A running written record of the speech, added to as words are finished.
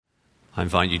I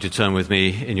invite you to turn with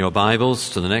me in your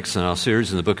Bibles to the next in our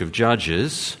series in the book of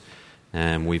Judges.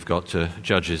 And we've got to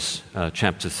Judges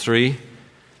chapter 3.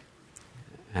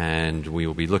 And we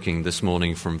will be looking this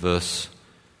morning from verse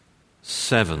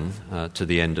 7 to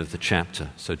the end of the chapter.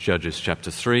 So Judges chapter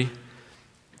 3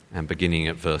 and beginning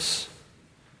at verse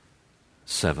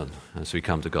 7. As we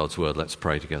come to God's word, let's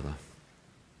pray together.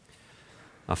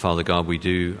 Our Father God, we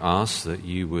do ask that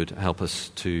you would help us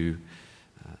to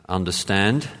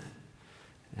understand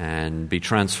and be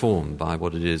transformed by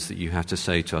what it is that you have to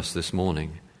say to us this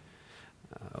morning.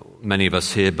 Many of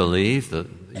us here believe that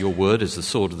your word is the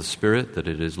sword of the Spirit, that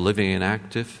it is living and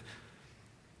active.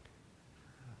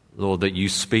 Lord, that you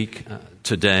speak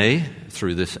today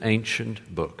through this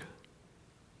ancient book.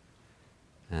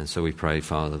 And so we pray,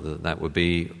 Father, that that would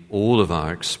be all of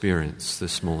our experience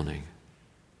this morning.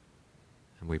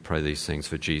 And we pray these things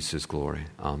for Jesus' glory.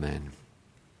 Amen.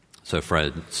 So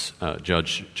friends,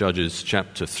 Judges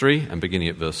chapter 3 and beginning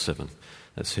at verse 7.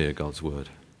 Let's hear God's word.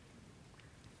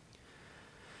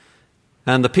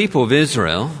 And the people of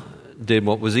Israel did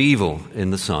what was evil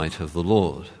in the sight of the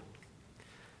Lord.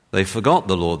 They forgot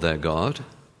the Lord their God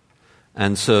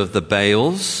and served the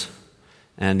Baals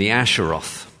and the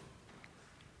Asheroth.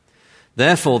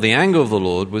 Therefore the anger of the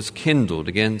Lord was kindled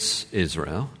against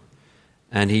Israel,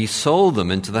 and he sold them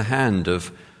into the hand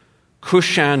of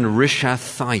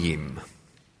Cushan-Rishathaim,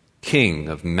 king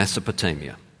of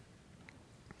Mesopotamia.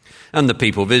 And the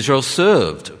people of Israel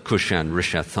served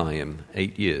Cushan-Rishathaim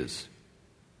 8 years.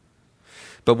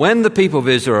 But when the people of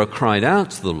Israel cried out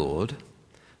to the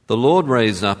Lord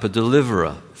raised up a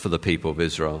deliverer for the people of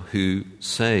Israel who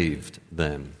saved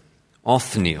them,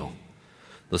 Othniel,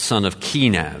 the son of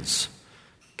Kenaz,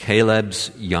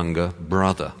 Caleb's younger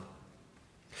brother.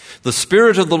 The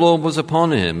Spirit of the Lord was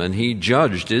upon him, and he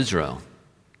judged Israel.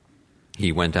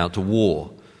 He went out to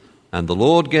war, and the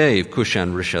Lord gave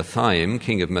Cushan-Rishathaim,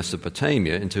 king of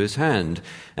Mesopotamia, into his hand,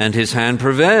 and his hand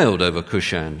prevailed over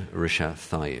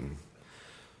Cushan-Rishathaim.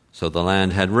 So the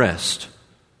land had rest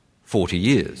 40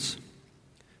 years.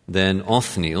 Then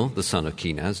Othniel, the son of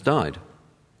Kenaz, died.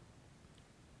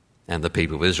 And the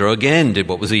people of Israel again did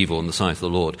what was evil in the sight of the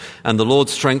Lord. And the Lord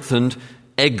strengthened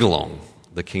Eglon,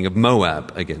 the king of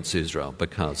Moab, against Israel,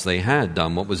 because they had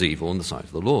done what was evil in the sight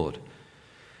of the Lord.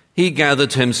 He gathered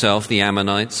to himself the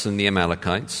Ammonites and the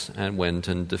Amalekites and went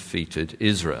and defeated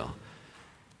Israel.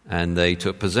 And they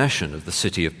took possession of the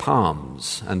city of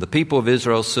palms. And the people of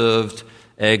Israel served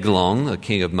Eglon, the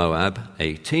king of Moab,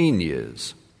 18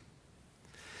 years.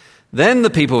 Then the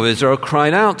people of Israel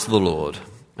cried out to the Lord,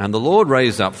 and the Lord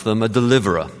raised up for them a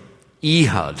deliverer,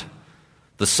 Ehud,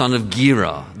 the son of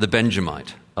Gera, the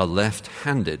Benjamite, a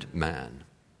left-handed man.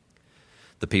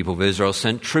 The people of Israel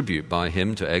sent tribute by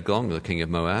him to Eglon, the king of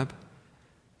Moab.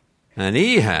 And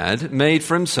Ehud made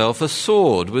for himself a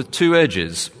sword with 2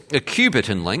 edges, a cubit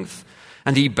in length,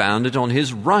 and he bound it on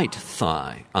his right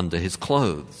thigh under his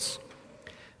clothes.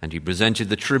 And he presented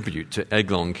the tribute to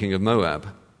Eglon, king of Moab.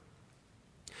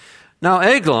 Now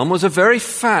Eglon was a very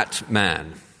fat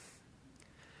man.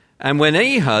 And when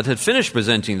Ehud had finished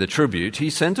presenting the tribute, he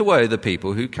sent away the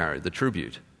people who carried the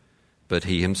tribute. But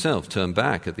he himself turned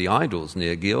back at the idols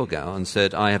near Gilgal and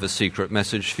said, I have a secret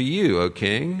message for you, O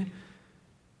king.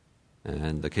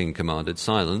 And the king commanded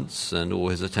silence, and all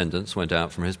his attendants went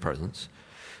out from his presence.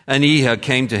 And Ehud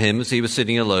came to him as he was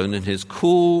sitting alone in his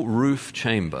cool roof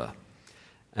chamber.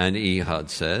 And Ehud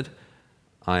said,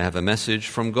 I have a message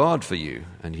from God for you.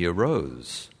 And he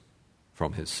arose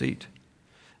from his seat.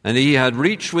 And Ehud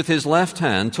reached with his left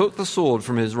hand, took the sword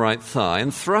from his right thigh,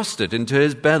 and thrust it into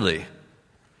his belly.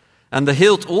 And the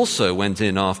hilt also went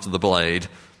in after the blade,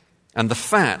 and the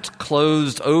fat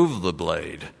closed over the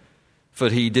blade, for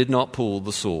he did not pull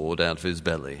the sword out of his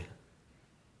belly.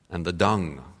 And the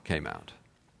dung came out.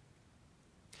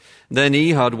 Then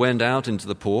Ehud went out into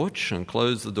the porch and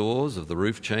closed the doors of the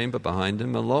roof chamber behind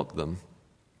him and locked them.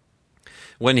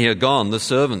 When he had gone, the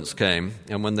servants came,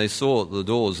 and when they saw that the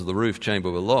doors of the roof chamber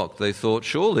were locked, they thought,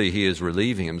 surely he is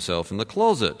relieving himself in the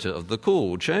closet of the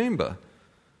cool chamber.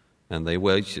 And they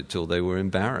waited till they were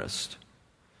embarrassed.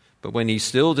 But when he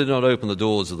still did not open the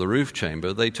doors of the roof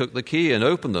chamber, they took the key and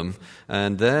opened them,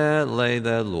 and there lay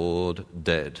their lord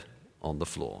dead on the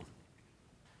floor.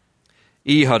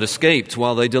 Ehud escaped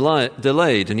while they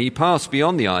delayed, and he passed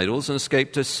beyond the idols and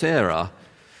escaped to Serah.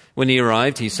 When he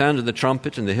arrived, he sounded the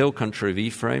trumpet in the hill country of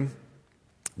Ephraim.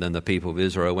 Then the people of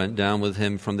Israel went down with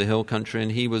him from the hill country,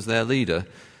 and he was their leader.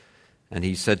 And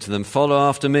he said to them, follow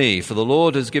after me, for the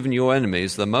Lord has given your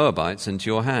enemies, the Moabites, into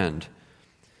your hand.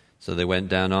 So they went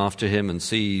down after him and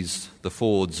seized the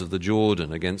fords of the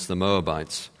Jordan against the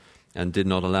Moabites, and did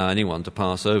not allow anyone to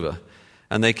pass over.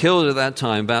 And they killed at that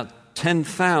time about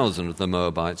 10,000 of the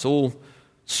Moabites, all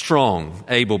strong,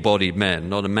 able-bodied men.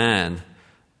 Not a man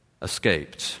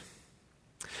escaped.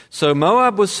 So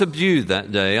Moab was subdued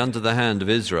that day under the hand of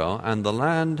Israel, and the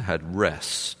land had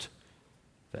rest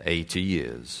for 80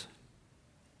 years.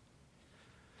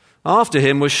 After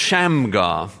him was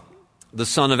Shamgar, the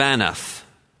son of Anath,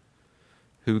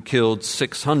 who killed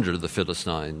 600 of the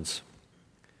Philistines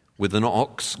with an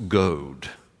ox goad.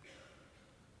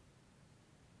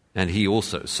 And he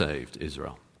also saved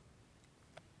Israel.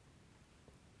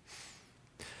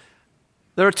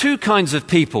 There are two kinds of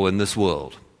people in this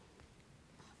world.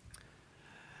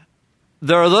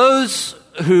 There are those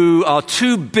who are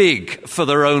too big for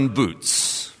their own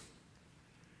boots.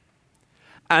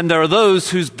 And there are those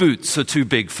whose boots are too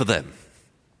big for them.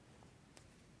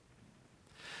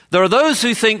 There are those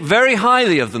who think very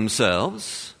highly of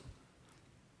themselves,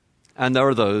 and there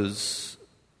are those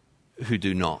who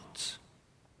do not.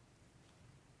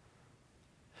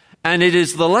 And it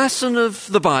is the lesson of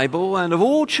the Bible and of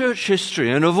all church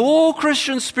history and of all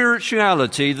Christian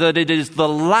spirituality that it is the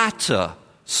latter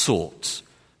sort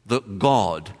that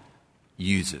God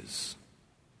uses.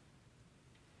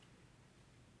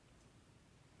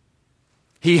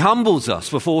 He humbles us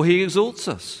before he exalts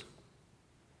us.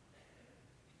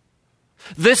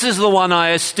 This is the one I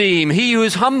esteem, he who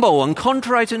is humble and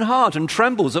contrite in heart and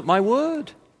trembles at my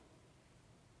word.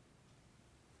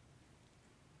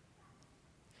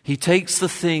 He takes the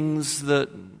things that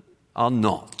are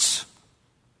not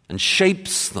and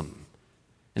shapes them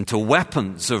into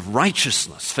weapons of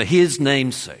righteousness for his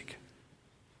name's sake.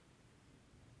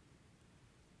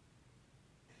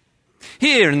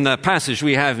 Here in the passage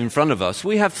we have in front of us,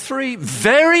 we have three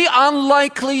very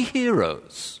unlikely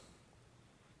heroes: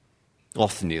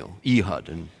 Othniel, Ehud,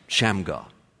 and Shamgar.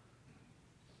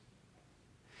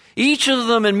 Each of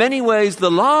them, in many ways,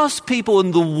 the last people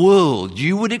in the world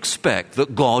you would expect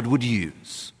that God would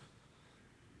use.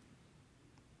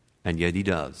 And yet he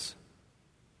does.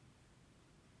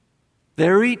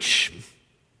 They're each,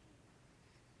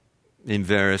 in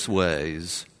various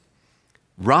ways,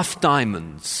 rough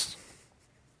diamonds.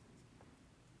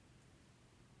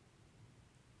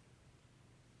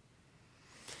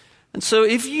 And so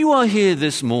if you are here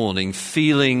this morning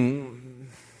feeling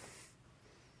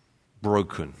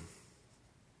broken,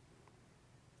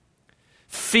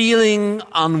 feeling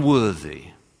unworthy,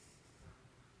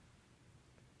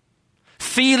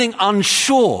 feeling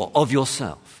unsure of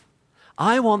yourself,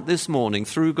 I want this morning,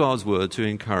 through God's word, to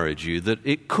encourage you that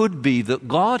it could be that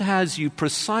God has you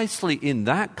precisely in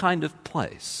that kind of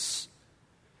place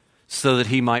so that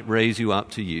he might raise you up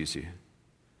to use you.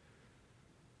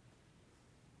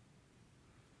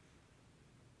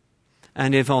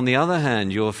 And if, on the other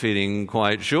hand, you're feeling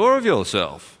quite sure of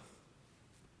yourself,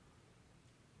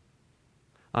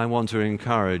 I want to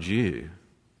encourage you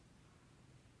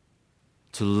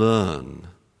to learn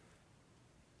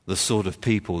the sort of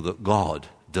people that God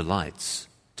delights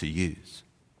to use.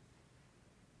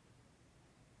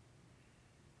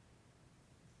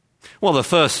 Well, the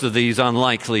first of these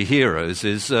unlikely heroes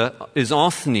is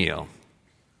Othniel.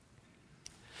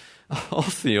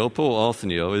 Poor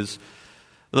Othniel, is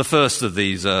the first of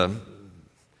these,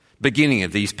 beginning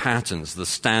of these patterns, the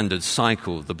standard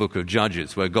cycle of the book of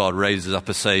Judges, where God raises up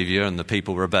a savior and the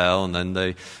people rebel, and then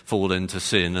they fall into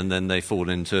sin, and then they fall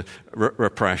into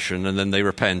repression, and then they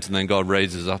repent, and then God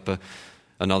raises up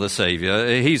another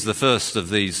savior. He's the first of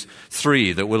these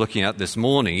three that we're looking at this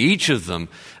morning, each of them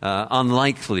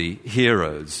unlikely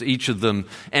heroes, each of them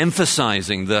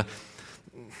emphasizing the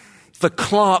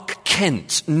Clark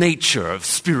Kent nature of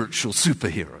spiritual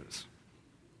superheroes.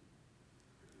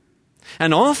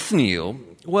 And Othniel,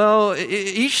 well,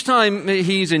 each time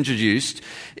he's introduced,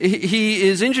 he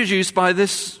is introduced by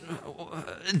this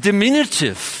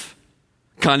diminutive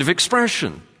kind of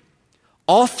expression.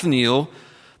 Othniel,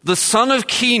 the son of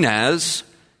Kenaz,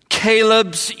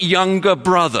 Caleb's younger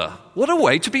brother. What a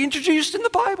way to be introduced in the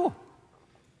Bible.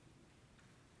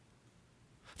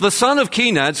 The son of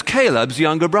Kenaz, Caleb's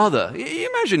younger brother.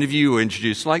 Imagine if you were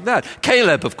introduced like that.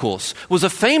 Caleb, of course, was a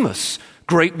famous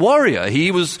great warrior. He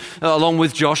was, along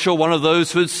with Joshua, one of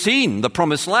those who had seen the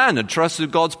promised land and trusted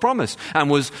God's promise and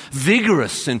was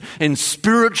vigorous in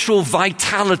spiritual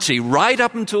vitality right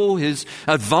up until his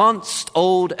advanced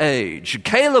old age.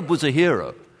 Caleb was a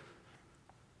hero.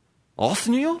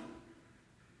 Othniel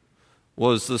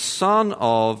was the son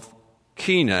of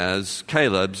Kenaz,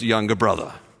 Caleb's younger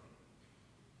brother.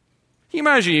 Can you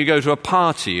imagine you go to a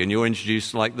party and you're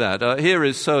introduced like that? Here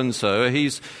is so-and-so.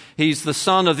 He's the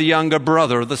son of the younger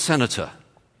brother of the senator.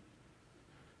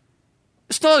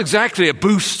 It's not exactly a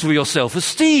boost to your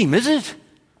self-esteem, is it?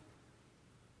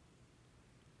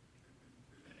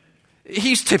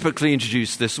 he's typically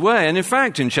introduced this way. And in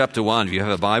fact, in chapter 1, if you have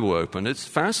a Bible open, it's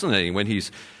fascinating when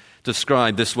he's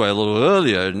described this way a little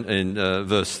earlier in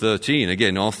verse 13.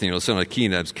 Again, Othniel, son of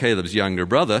Kenaz, Caleb's younger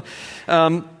brother.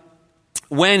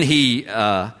 When he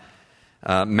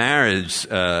marries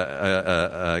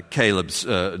Caleb's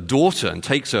daughter and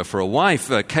takes her for a wife,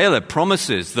 Caleb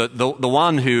promises that the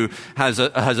one who has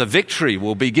a victory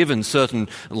will be given certain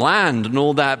land and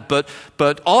all that.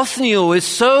 But Othniel is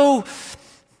so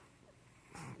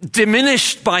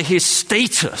diminished by his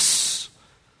status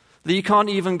that he can't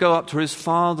even go up to his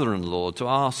father-in-law to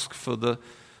ask for the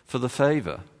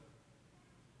favor.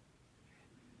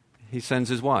 He sends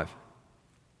his wife.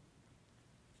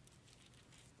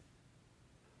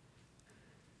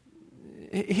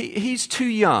 He's too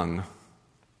young.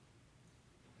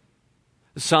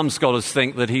 Some scholars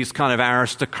think that he's kind of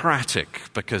aristocratic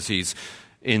because he's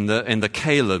in the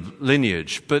Caleb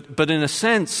lineage. But in a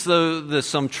sense, though there's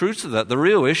some truth to that, the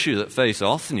real issue that faced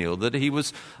Othniel, that he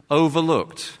was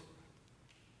overlooked.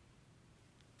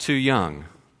 Too young.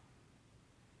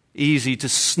 Easy to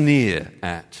sneer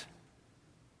at.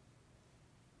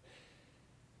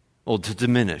 Or to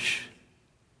diminish.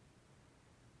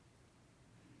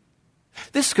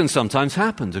 This can sometimes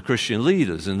happen to Christian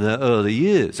leaders in their early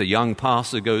years. A young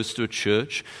pastor goes to a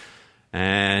church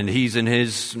and he's in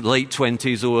his late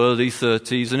 20s or early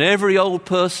 30s, and every old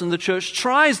person in the church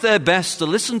tries their best to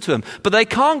listen to him, but they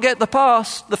can't get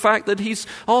past the fact that he's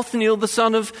Othniel, the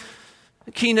son of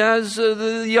Kenaz,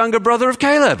 the younger brother of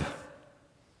Caleb.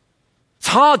 It's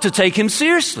hard to take him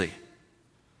seriously.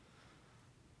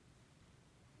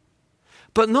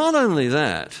 But not only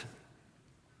that,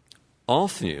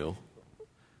 Othniel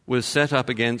was set up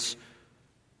against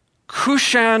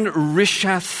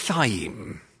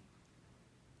Cushan-Rishathaim.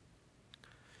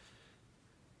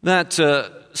 That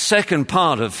second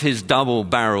part of his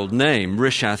double-barreled name,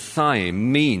 Rishathaim,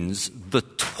 means the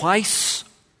twice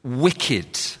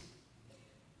wicked,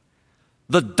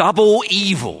 the double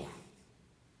evil.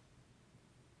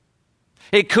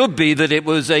 It could be that it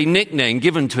was a nickname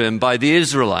given to him by the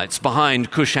Israelites behind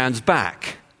Cushan's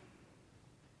back.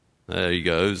 There he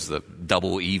goes, the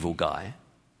double evil guy.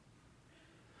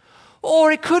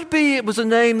 Or it could be it was a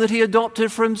name that he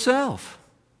adopted for himself.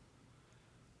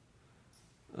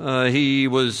 He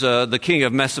was the king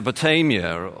of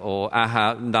Mesopotamia, or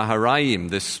Naharaim,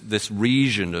 this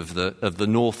region of the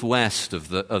northwest of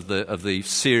the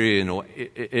Syrian or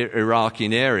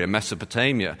Iraqian area,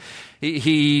 Mesopotamia.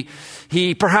 He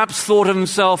perhaps thought of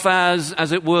himself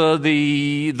as it were,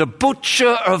 the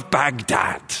butcher of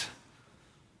Baghdad.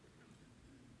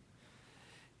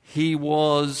 He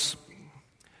was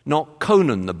not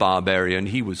Conan the barbarian,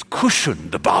 he was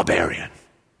Cushan the barbarian.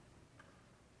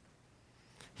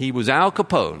 He was Al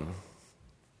Capone,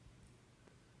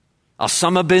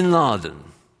 Osama bin Laden,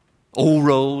 all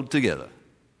rolled together.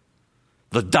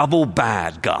 The double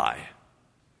bad guy.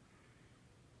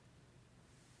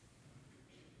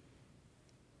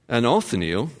 And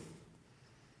Othniel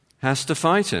has to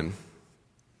fight him.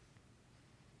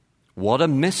 What a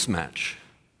mismatch.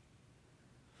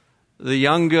 The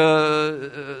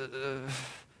younger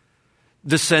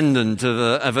descendant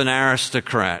of an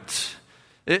aristocrat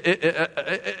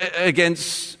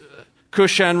against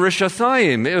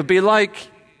Cushan-Rishathaim. It would be like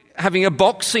having a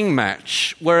boxing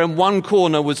match where in one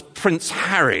corner was Prince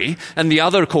Harry and the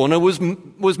other corner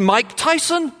was Mike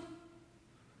Tyson.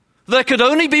 There could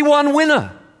only be one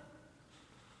winner.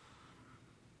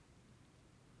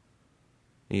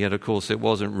 Yet, of course, it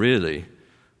wasn't really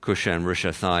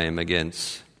Cushan-Rishathaim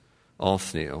against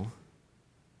Othniel.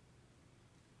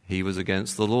 He was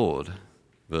against the Lord.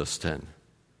 Verse 10.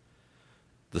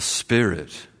 The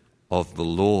Spirit of the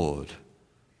Lord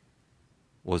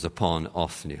was upon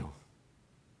Othniel.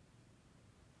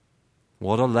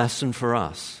 What a lesson for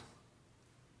us.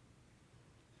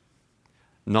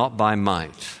 Not by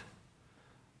might,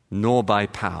 nor by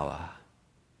power,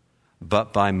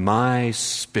 but by my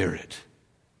Spirit,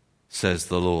 says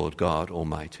the Lord God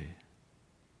Almighty.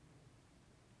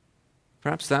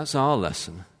 Perhaps that's our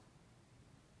lesson.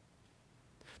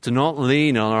 To not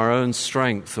lean on our own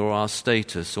strength or our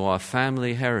status or our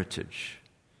family heritage,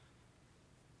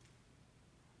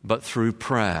 but through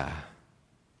prayer,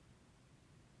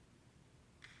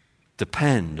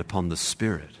 depend upon the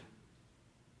Spirit.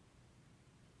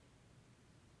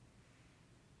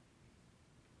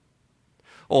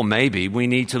 Or maybe we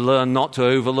need to learn not to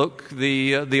overlook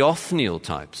the Othniel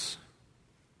types.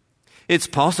 It's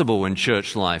possible in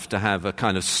church life to have a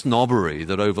kind of snobbery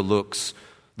that overlooks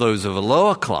those of a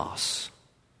lower class.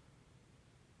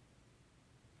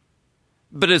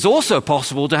 But it's also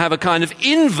possible to have a kind of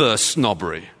inverse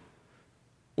snobbery,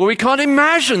 Well, we can't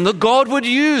imagine that God would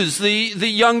use the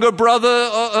younger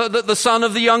brother, the son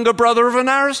of the younger brother of an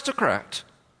aristocrat.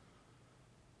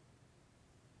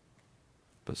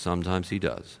 But sometimes he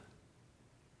does.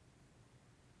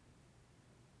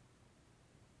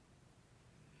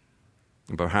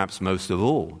 And perhaps most of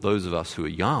all, those of us who are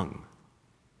young,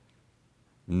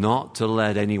 not to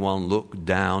let anyone look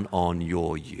down on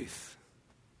your youth.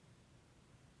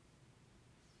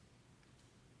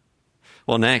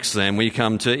 Well, next then we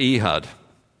come to Ehud.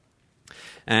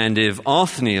 And if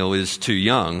Othniel is too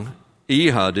young,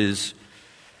 Ehud is,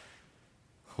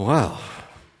 well,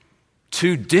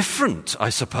 too different,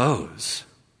 I suppose.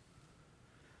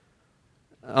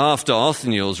 After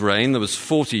Othniel's reign, there was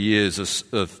 40 years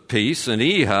of peace, and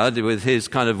Ehud, with his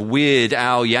kind of weird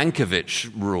Al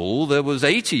Yankovic rule, there was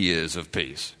 80 years of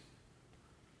peace.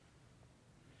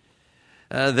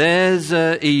 There's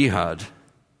Ehud,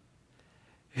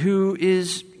 who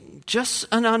is just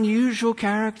an unusual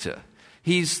character.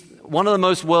 He's one of the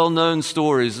most well-known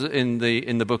stories in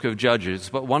the book of Judges,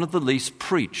 but one of the least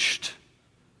preached.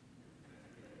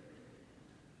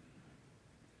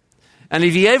 And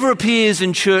if he ever appears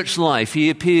in church life, he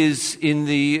appears in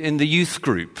the youth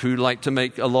group who like to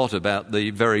make a lot about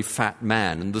the very fat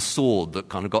man and the sword that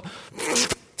kind of got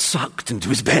sucked into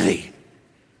his belly.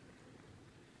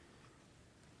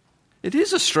 It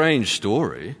is a strange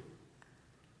story.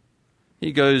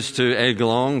 He goes to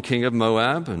Eglon, king of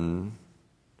Moab, and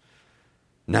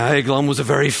now Eglon was a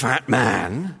very fat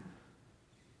man.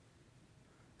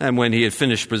 And when he had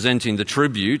finished presenting the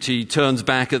tribute, he turns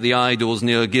back at the idols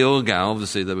near Gilgal.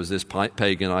 Obviously, there was this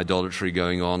pagan idolatry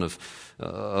going on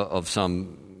of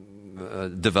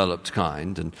some developed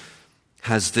kind, and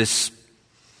has this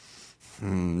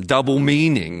double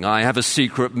meaning. I have a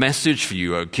secret message for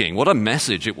you, O king. What a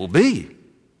message it will be.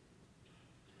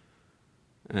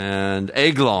 And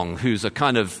Eglon, who's a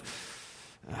kind of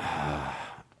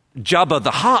Jabba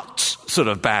the Hutt sort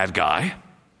of bad guy,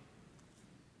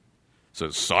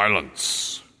 says,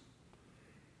 silence.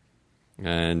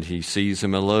 And he sees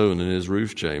him alone in his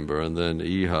roof chamber, and then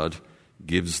Ehud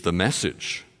gives the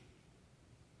message.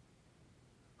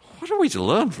 What are we to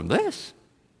learn from this?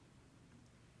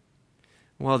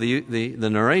 Well, the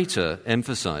narrator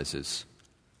emphasizes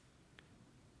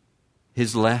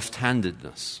his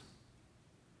left-handedness.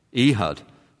 Ehud,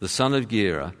 the son of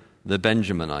Gera, the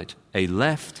Benjaminite, a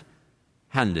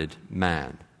left-handed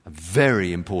man. A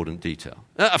very important detail.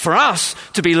 For us,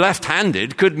 to be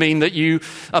left-handed could mean that you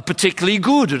are particularly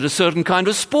good at a certain kind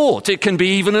of sport. It can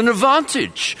be even an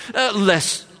advantage.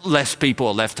 Less people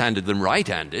are left-handed than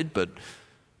right-handed, but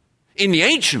in the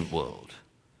ancient world,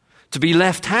 to be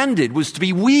left-handed was to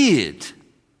be weird,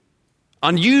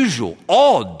 unusual,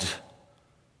 odd,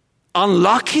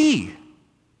 unlucky.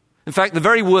 In fact, the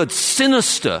very word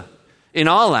sinister in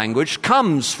our language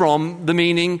comes from the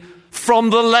meaning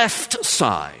from the left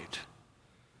side.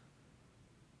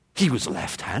 He was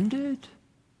left-handed.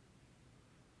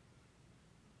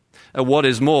 What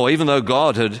is more, even though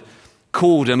God had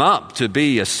called him up to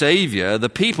be a savior, the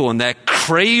people in their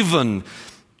craven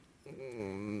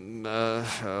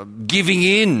giving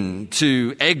in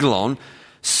to Eglon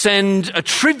send a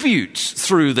tribute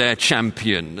through their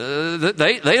champion.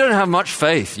 They don't have much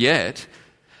faith yet,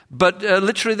 but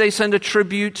literally they send a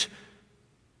tribute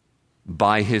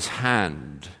by his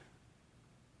hand.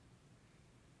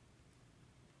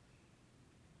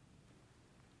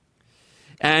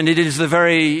 And it is the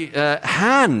very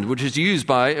hand which is used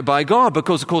by God,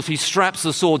 because, of course, he straps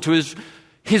the sword to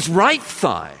his right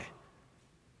thigh.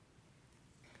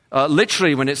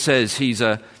 Literally, when it says he's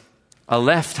a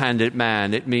left-handed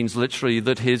man, it means literally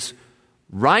that his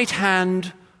right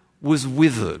hand was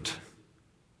withered.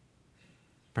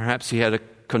 Perhaps he had a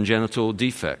congenital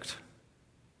defect,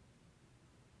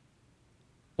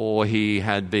 or he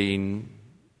had been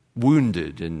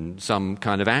wounded in some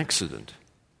kind of accident.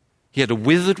 He had a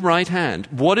withered right hand.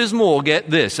 What is more, get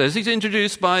this, as he's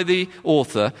introduced by the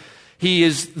author, he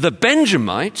is the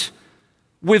Benjamite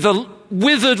with a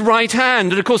withered right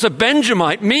hand. And of course, a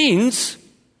Benjamite means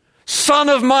son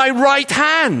of my right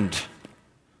hand.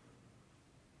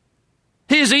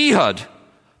 Here's Ehud,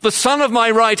 the son of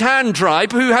my right hand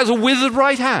tribe, who has a withered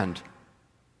right hand.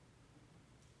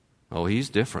 Oh, he's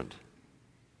different.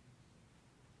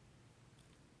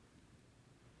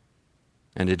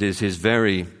 And it is his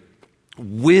very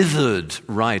withered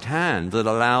right hand that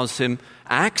allows him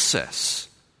access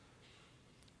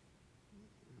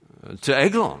to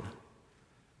Eglon.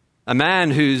 A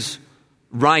man whose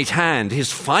right hand,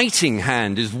 his fighting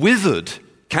hand, is withered,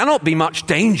 cannot be much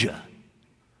danger.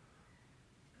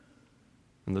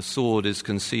 And the sword is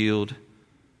concealed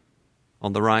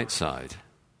on the right side.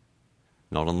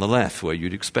 not on the left where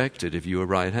you'd expect it if you were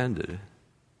right-handed.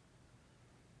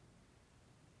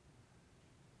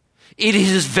 It is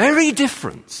his very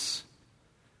difference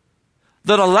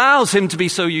that allows him to be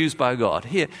so used by God.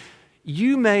 Here,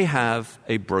 you may have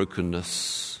a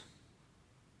brokenness.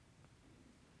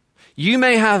 You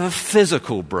may have a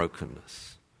physical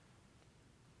brokenness.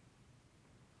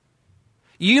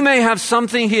 You may have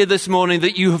something here this morning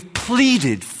that you have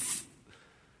pleaded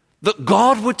that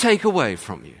God would take away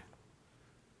from you.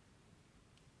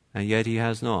 And yet he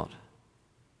has not.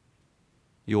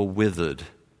 Your withered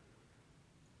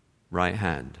right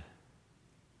hand.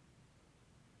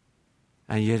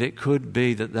 And yet it could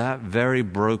be that that very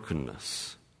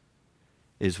brokenness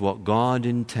is what God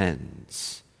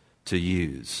intends to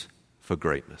use for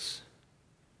greatness.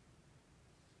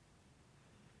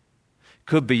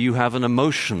 Could be you have an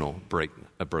emotional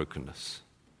brokenness.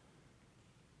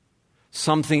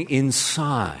 Something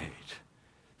inside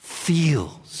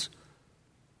feels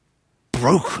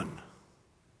broken,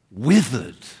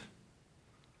 withered.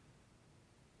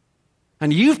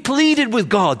 And you've pleaded with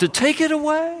God to take it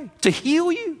away, to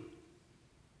heal you.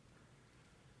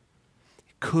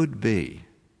 It could be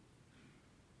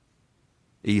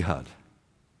Ehud,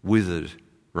 withered,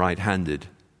 right-handed,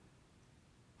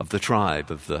 of the tribe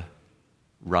of the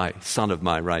right son of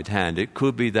my right hand. It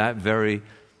could be that very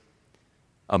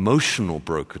emotional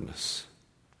brokenness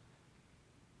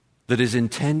that is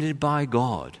intended by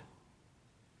God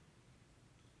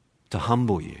to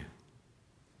humble you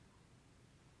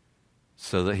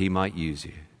so that he might use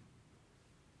you.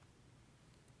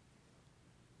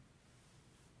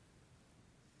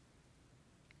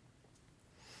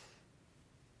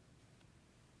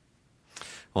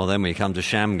 Well, then we come to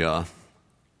Shamgar.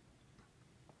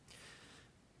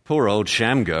 Poor old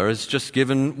Shamgar is just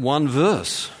given one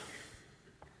verse.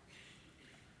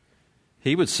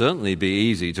 He would certainly be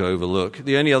easy to overlook.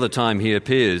 The only other time he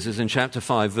appears is in chapter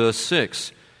 5, verse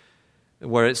 6,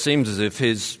 where it seems as if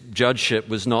his judgeship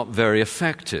was not very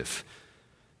effective.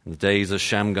 In the days of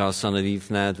Shamgar, son of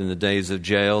Ethnad, in the days of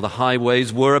Jael, the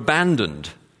highways were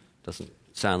abandoned. Doesn't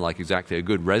sound like exactly a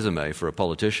good resume for a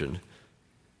politician.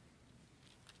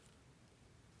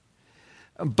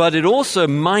 But it also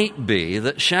might be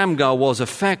that Shamgar was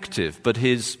effective, but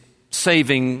his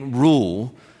saving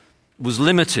rule was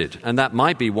limited. And that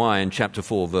might be why in chapter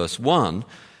 4, verse 1,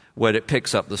 where it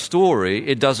picks up the story,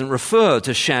 it doesn't refer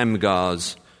to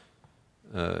Shamgar's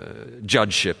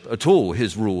judgeship at all,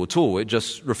 his rule at all. It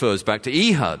just refers back to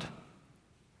Ehud,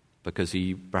 because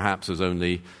he perhaps was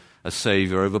only a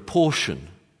savior of a portion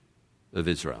of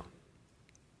Israel.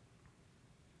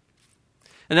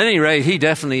 At any rate, he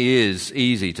definitely is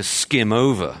easy to skim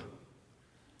over.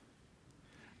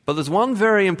 But there's one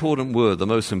very important word, the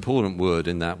most important word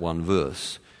in that one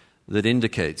verse, that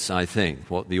indicates, I think,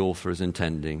 what the author is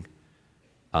intending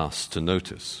us to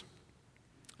notice.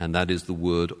 And that is the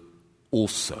word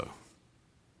also.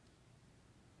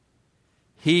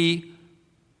 He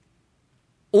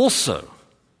also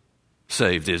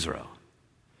saved Israel.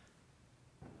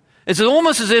 It's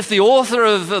almost as if the author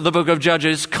of the book of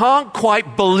Judges can't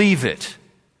quite believe it.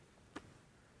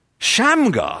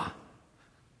 Shamgar?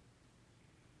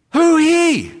 Who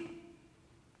he?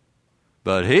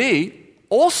 But he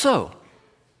also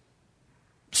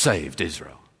saved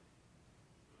Israel.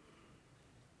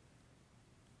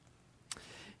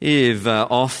 If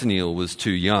Othniel was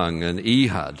too young and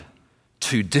Ehud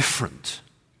too different,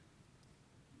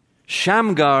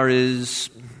 Shamgar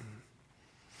is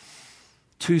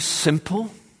too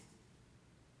simple.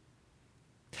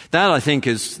 That, I think,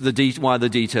 is why the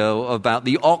detail about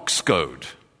the ox goad.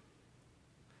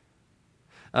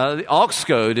 The ox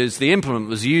goad is the implement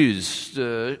was used,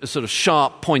 a sort of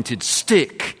sharp-pointed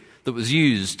stick that was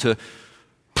used to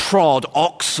prod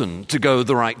oxen to go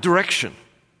the right direction.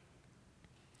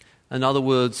 In other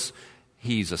words,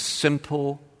 he's a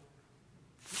simple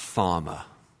farmer.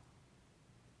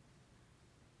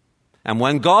 And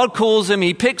when God calls him,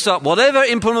 he picks up whatever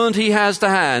implement he has to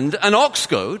hand, an ox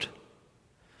goad,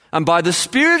 and by the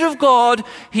Spirit of God,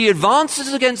 he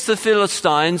advances against the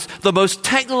Philistines, the most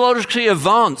technologically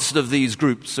advanced of these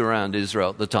groups around Israel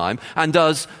at the time, and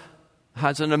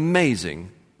has an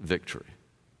amazing victory.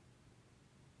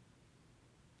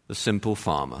 The simple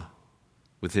farmer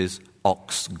with his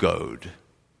ox goad.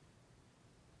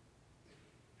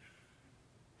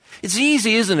 It's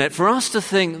easy, isn't it, for us to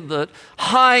think that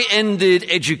high-ended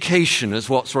education is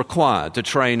what's required to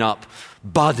train up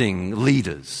budding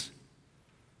leaders.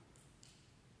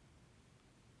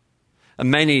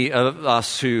 And many of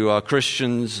us who are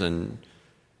Christians and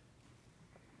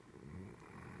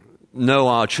know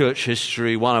our church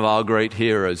history, one of our great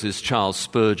heroes is Charles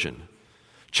Spurgeon.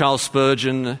 Charles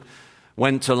Spurgeon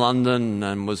went to London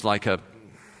and was like a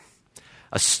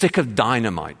stick of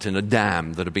dynamite in a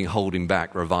dam that had been holding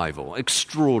back revival.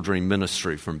 Extraordinary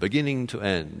ministry from beginning to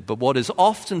end. But what is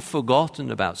often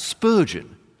forgotten about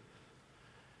Spurgeon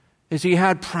is he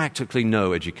had practically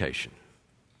no education.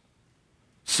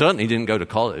 Certainly didn't go to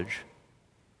college.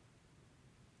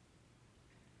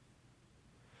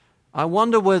 I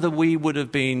wonder whether we would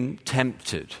have been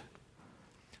tempted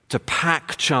to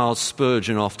pack Charles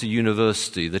Spurgeon off to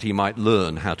university that he might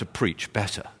learn how to preach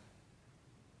better.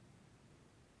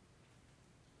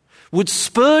 Would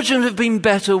Spurgeon have been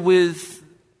better with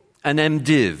an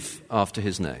MDiv after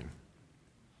his name?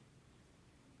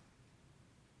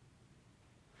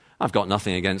 I've got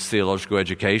nothing against theological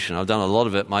education. I've done a lot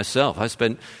of it myself. I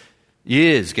spent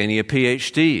years getting a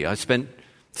PhD. I spent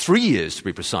 3 years, to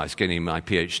be precise, getting my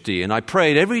PhD. And I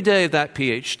prayed every day of that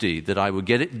PhD that I would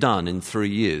get it done in 3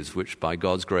 years, which by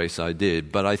God's grace I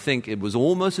did. But I think it was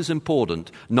almost as important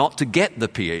not to get the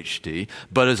PhD,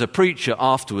 but as a preacher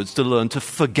afterwards to learn to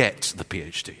forget the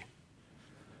PhD.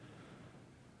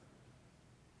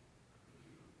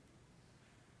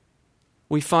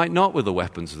 We fight not with the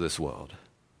weapons of this world,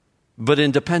 but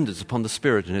in dependence upon the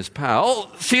Spirit and His power.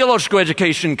 Oh, theological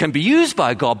education can be used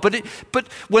by God, but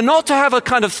we're not to have a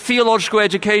kind of theological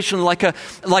education like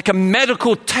a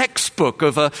medical textbook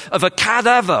of a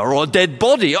cadaver or a dead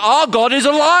body. Our God is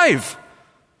alive.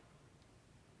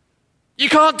 You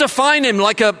can't define Him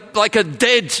like a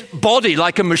dead body,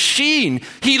 like a machine.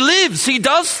 He lives. He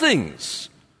does things.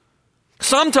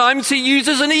 Sometimes He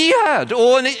uses an Ehud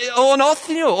or an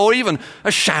Othniel or even a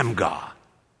Shamgar.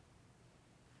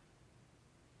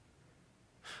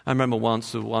 I remember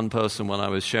once of one person when I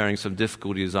was sharing some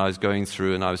difficulties I was going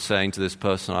through, and I was saying to this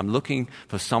person, I'm looking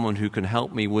for someone who can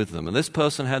help me with them. And this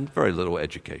person had very little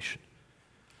education.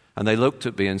 And they looked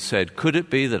at me and said, could it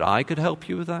be that I could help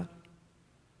you with that?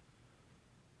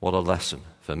 What a lesson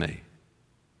for me.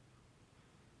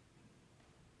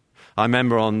 I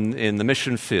remember in the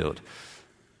mission field,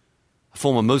 a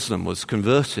former Muslim was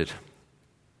converted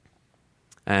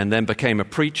and then became a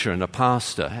preacher and a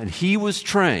pastor. And he was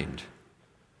trained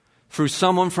through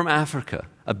someone from Africa,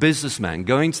 a businessman,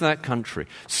 going to that country,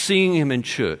 seeing him in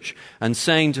church and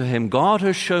saying to him, God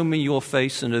has shown me your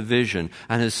face in a vision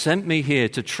and has sent me here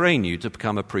to train you to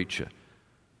become a preacher.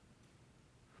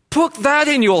 Put that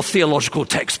in your theological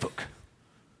textbook.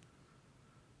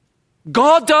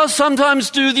 God does sometimes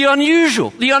do the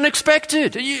unusual, the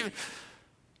unexpected. He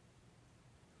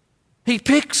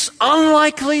picks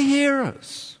unlikely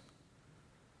heroes.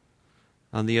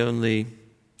 And the only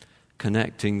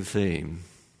connecting theme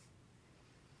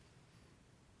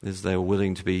is they're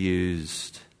willing to be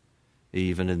used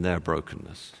even in their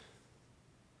brokenness.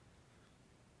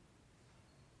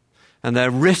 And they're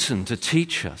written to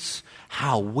teach us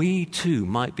how we too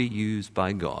might be used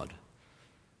by God.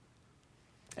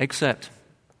 Except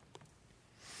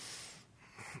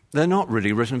they're not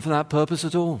really written for that purpose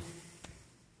at all.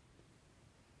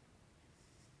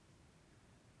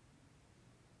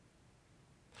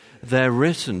 They're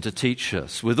written to teach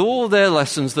us, with all their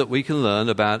lessons that we can learn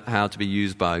about how to be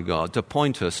used by God, to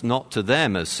point us not to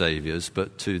them as saviors,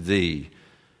 but to the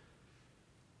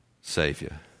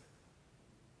Savior.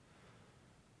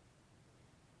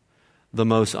 The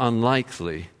most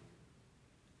unlikely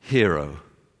hero,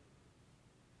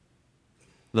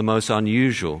 the most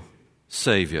unusual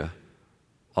Savior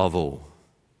of all.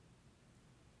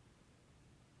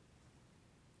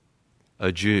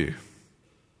 A Jew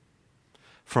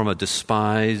from a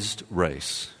despised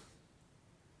race,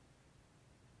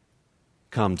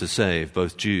 come to save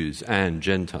both Jews and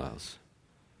Gentiles.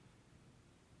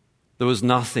 There was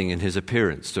nothing in his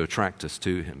appearance to attract us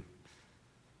to him.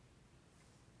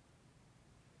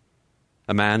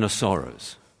 A man of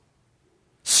sorrows,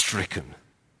 stricken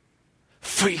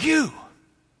for you,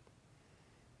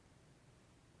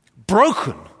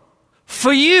 broken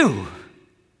for you,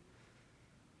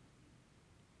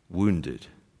 wounded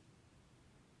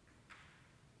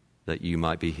that you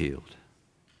might be healed.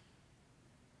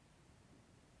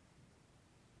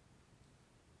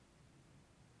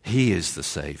 He is the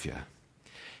Savior.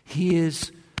 He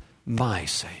is my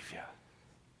Savior.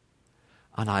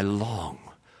 And I long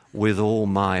with all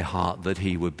my heart that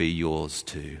He would be yours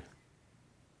too.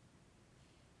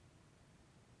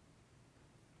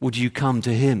 Would you come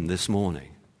to Him this morning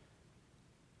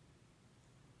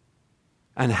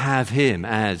and have Him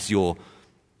as your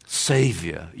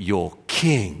Savior, your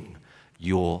King,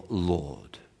 your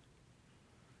Lord?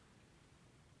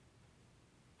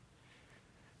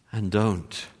 And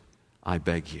don't, I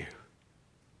beg you,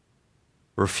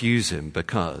 refuse Him,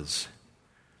 because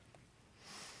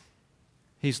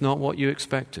He's not what you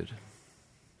expected.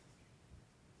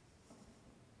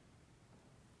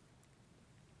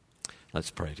 Let's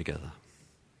pray together.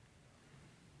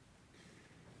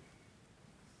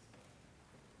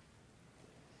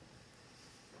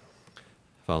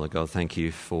 Father God, thank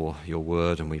you for your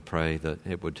word, and we pray that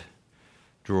it would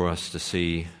draw us to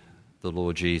see the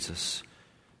Lord Jesus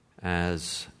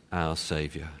as our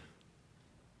Saviour.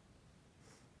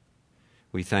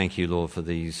 We thank you, Lord, for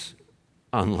these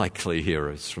unlikely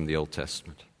heroes from the Old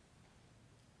Testament.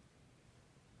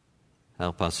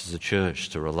 Help us as a church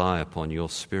to rely upon your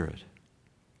Spirit,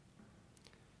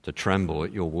 to tremble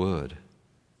at your word.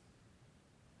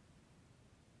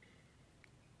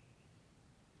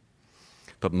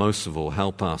 But most of all,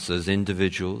 help us as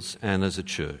individuals and as a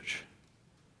church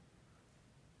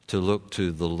to look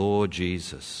to the Lord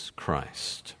Jesus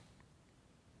Christ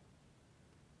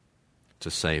to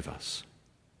save us.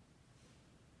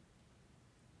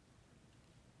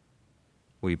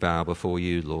 We bow before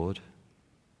you, Lord.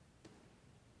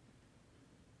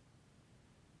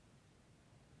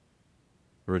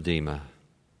 Redeemer,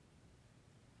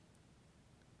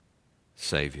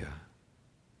 Saviour.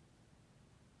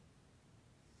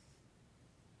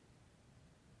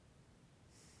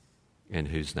 In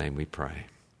whose name we pray.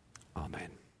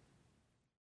 Amen.